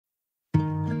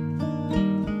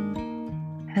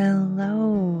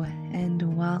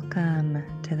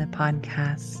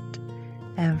podcast,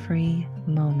 Every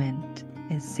Moment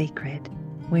is Sacred,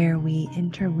 where we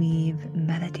interweave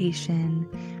meditation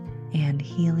and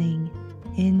healing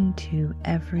into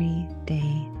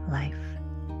everyday life.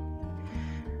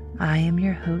 I am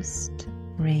your host,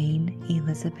 Rain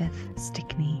Elizabeth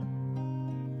Stickney.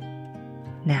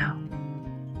 Now,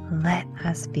 let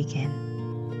us begin.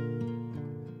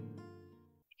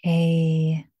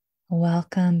 Hey,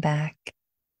 welcome back.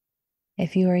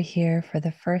 If you are here for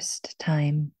the first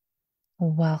time,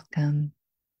 welcome.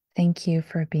 Thank you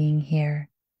for being here.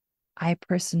 I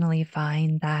personally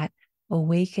find that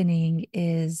awakening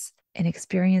is an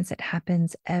experience that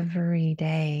happens every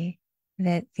day,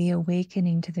 that the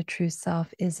awakening to the true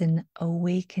self is an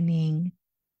awakening,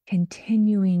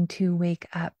 continuing to wake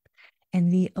up,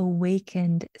 and the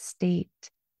awakened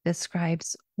state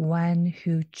describes one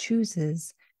who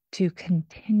chooses to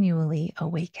continually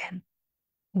awaken.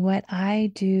 What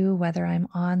I do, whether I'm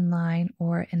online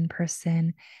or in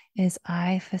person, is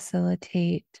I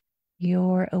facilitate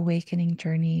your awakening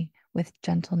journey with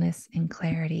gentleness and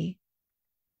clarity.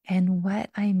 And what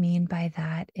I mean by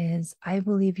that is I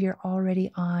believe you're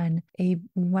already on a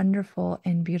wonderful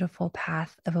and beautiful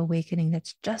path of awakening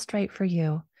that's just right for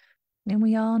you. And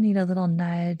we all need a little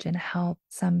nudge and help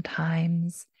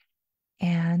sometimes.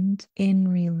 And in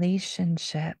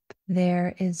relationship,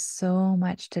 there is so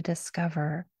much to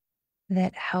discover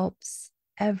that helps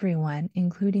everyone,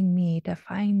 including me, to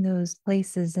find those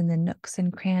places in the nooks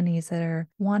and crannies that are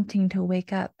wanting to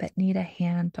wake up but need a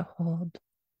hand to hold.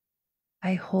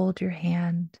 I hold your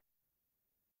hand.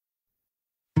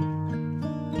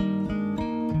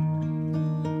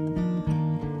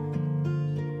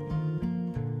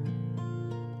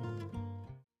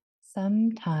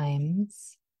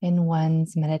 Sometimes in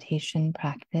one's meditation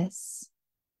practice,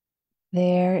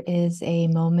 there is a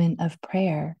moment of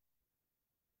prayer.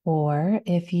 Or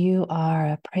if you are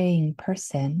a praying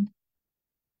person,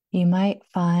 you might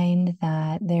find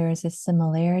that there is a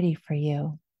similarity for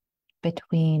you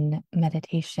between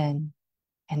meditation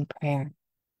and prayer.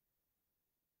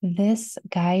 This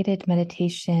guided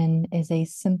meditation is a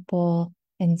simple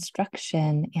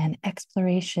instruction and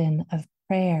exploration of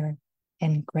prayer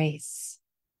and grace.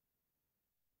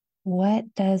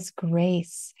 What does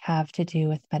grace have to do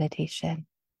with meditation?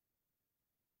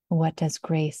 What does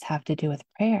grace have to do with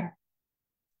prayer?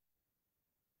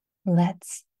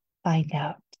 Let's find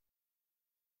out.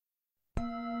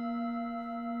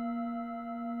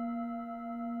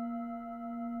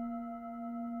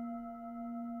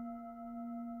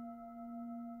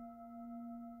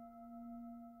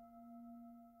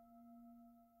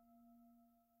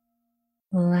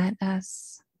 Let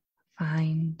us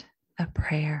find a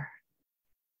prayer.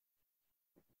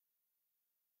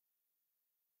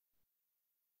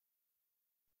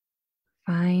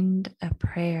 Find a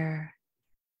prayer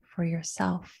for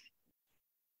yourself.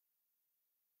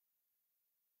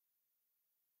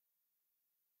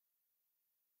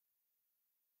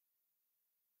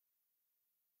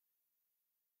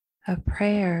 A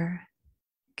prayer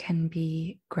can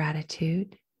be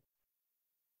gratitude.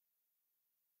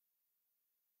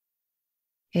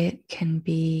 It can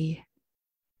be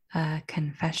a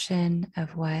confession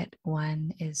of what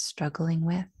one is struggling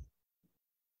with.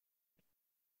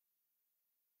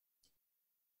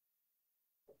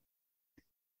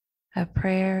 A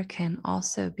prayer can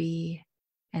also be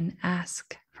an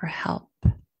ask for help.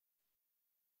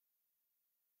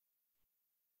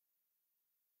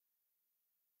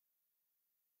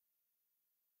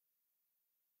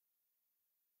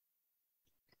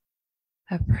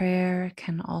 A prayer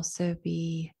can also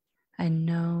be a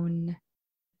known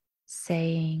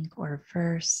saying or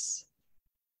verse,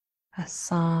 a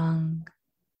song,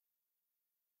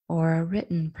 or a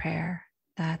written prayer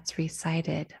that's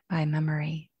recited by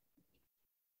memory.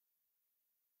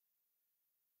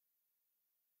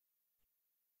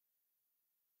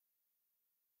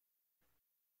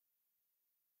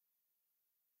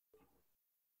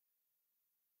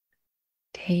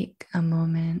 Take a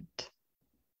moment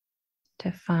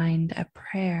to find a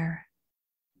prayer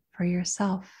for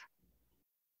yourself.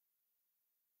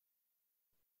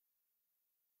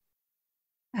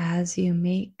 As you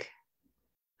make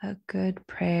a good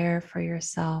prayer for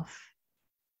yourself,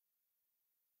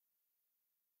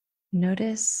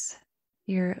 notice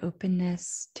your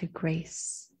openness to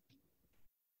grace.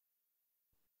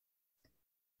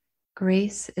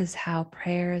 Grace is how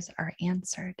prayers are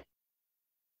answered.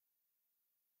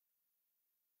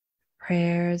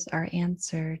 Prayers are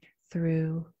answered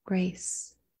through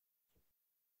grace.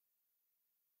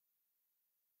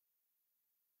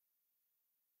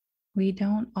 We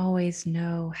don't always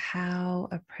know how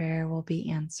a prayer will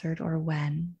be answered or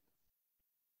when,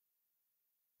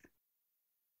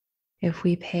 If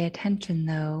we pay attention,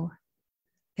 though,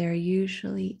 there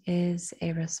usually is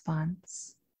a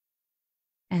response,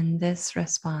 and this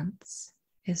response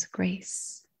is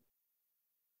grace.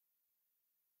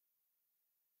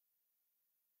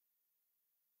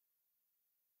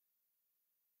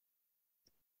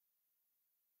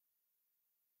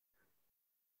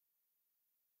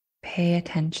 Pay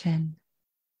attention,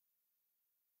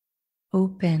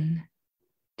 open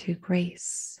to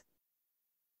grace.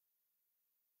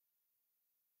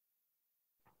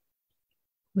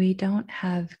 We don't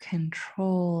have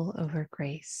control over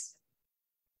grace.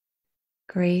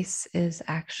 Grace is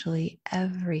actually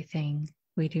everything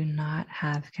we do not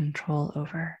have control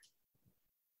over.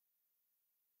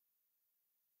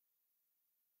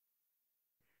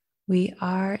 We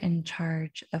are in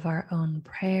charge of our own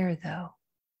prayer, though.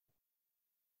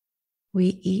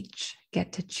 We each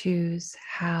get to choose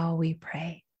how we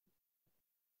pray,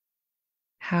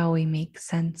 how we make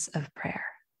sense of prayer.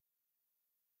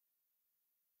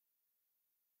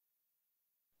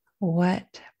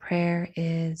 What prayer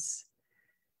is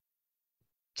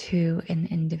to an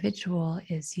individual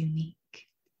is unique.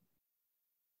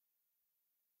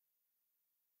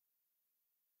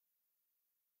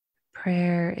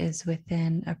 Prayer is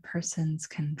within a person's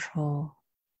control.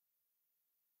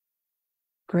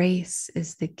 Grace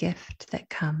is the gift that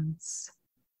comes.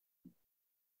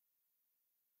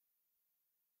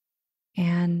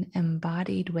 An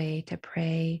embodied way to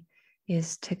pray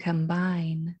is to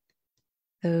combine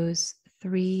those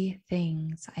three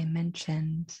things I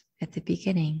mentioned at the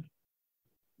beginning: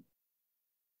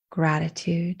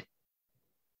 gratitude,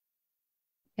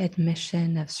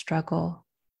 admission of struggle,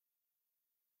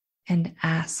 and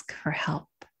ask for help.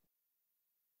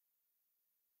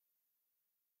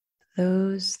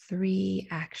 Those three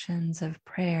actions of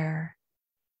prayer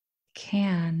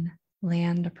can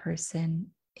land a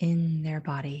person in their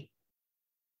body,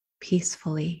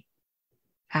 peacefully,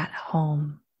 at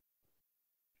home.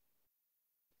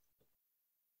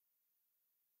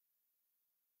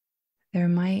 There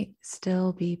might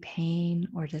still be pain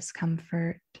or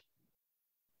discomfort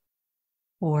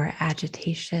or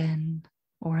agitation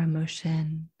or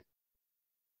emotion,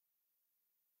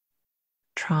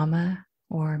 trauma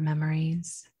or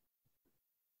memories.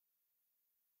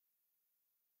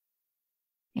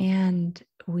 And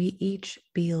we each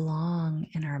belong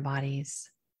in our bodies.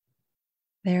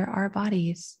 They're our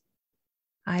bodies.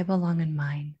 I belong in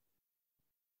mine.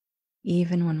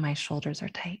 Even when my shoulders are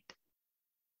tight,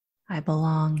 I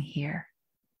belong here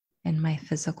in my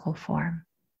physical form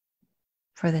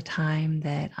for the time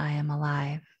that I am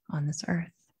alive on this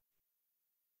earth.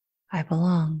 I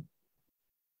belong.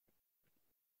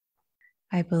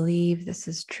 I believe this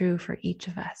is true for each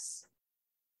of us.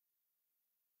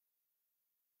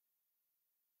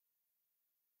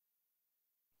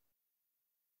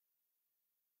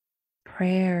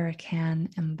 Prayer can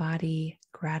embody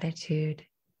gratitude,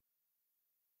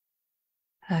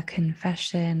 a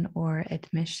confession or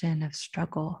admission of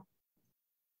struggle,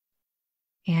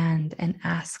 and an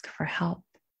ask for help.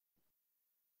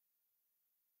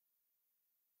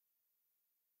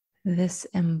 This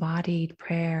embodied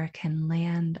prayer can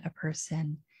land a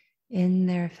person in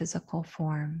their physical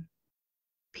form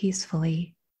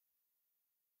peacefully,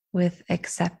 with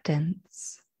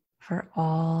acceptance for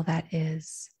all that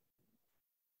is,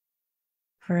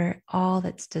 for all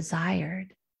that's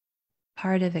desired.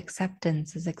 Part of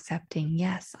acceptance is accepting,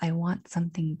 yes, I want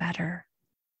something better.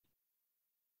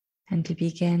 And to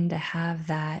begin to have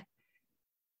that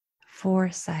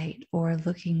foresight or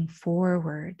looking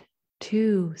forward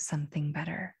to something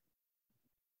better,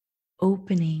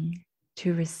 opening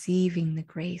to receiving the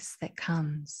grace that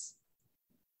comes.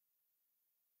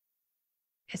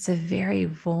 It's a very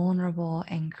vulnerable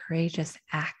and courageous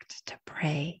act to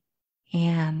pray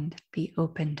and be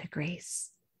open to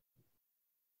grace.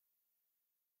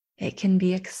 It can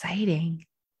be exciting.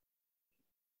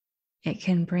 It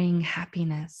can bring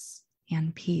happiness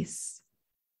and peace.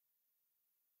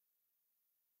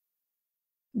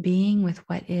 Being with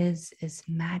what is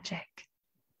magic.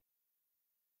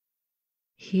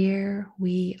 Here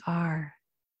we are.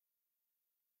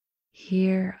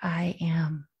 Here I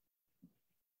am,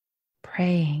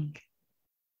 praying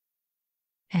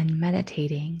and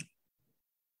meditating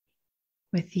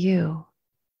with you.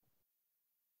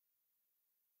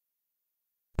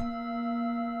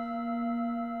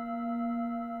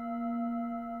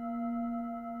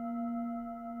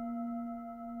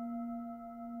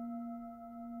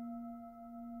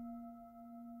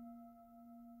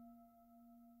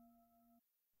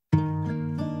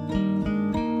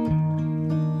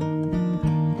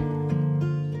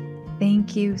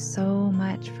 Thank you so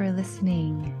much for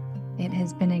listening. It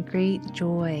has been a great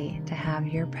joy to have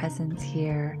your presence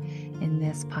here in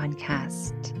this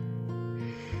podcast.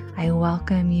 I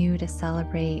welcome you to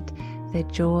celebrate the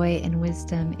joy and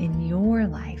wisdom in your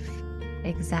life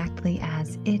exactly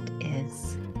as it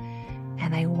is.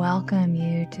 And I welcome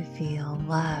you to feel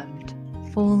loved,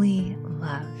 fully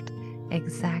loved,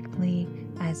 exactly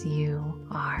as you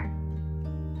are.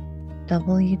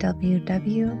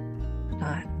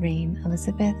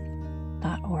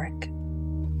 www.rainelizabeth.org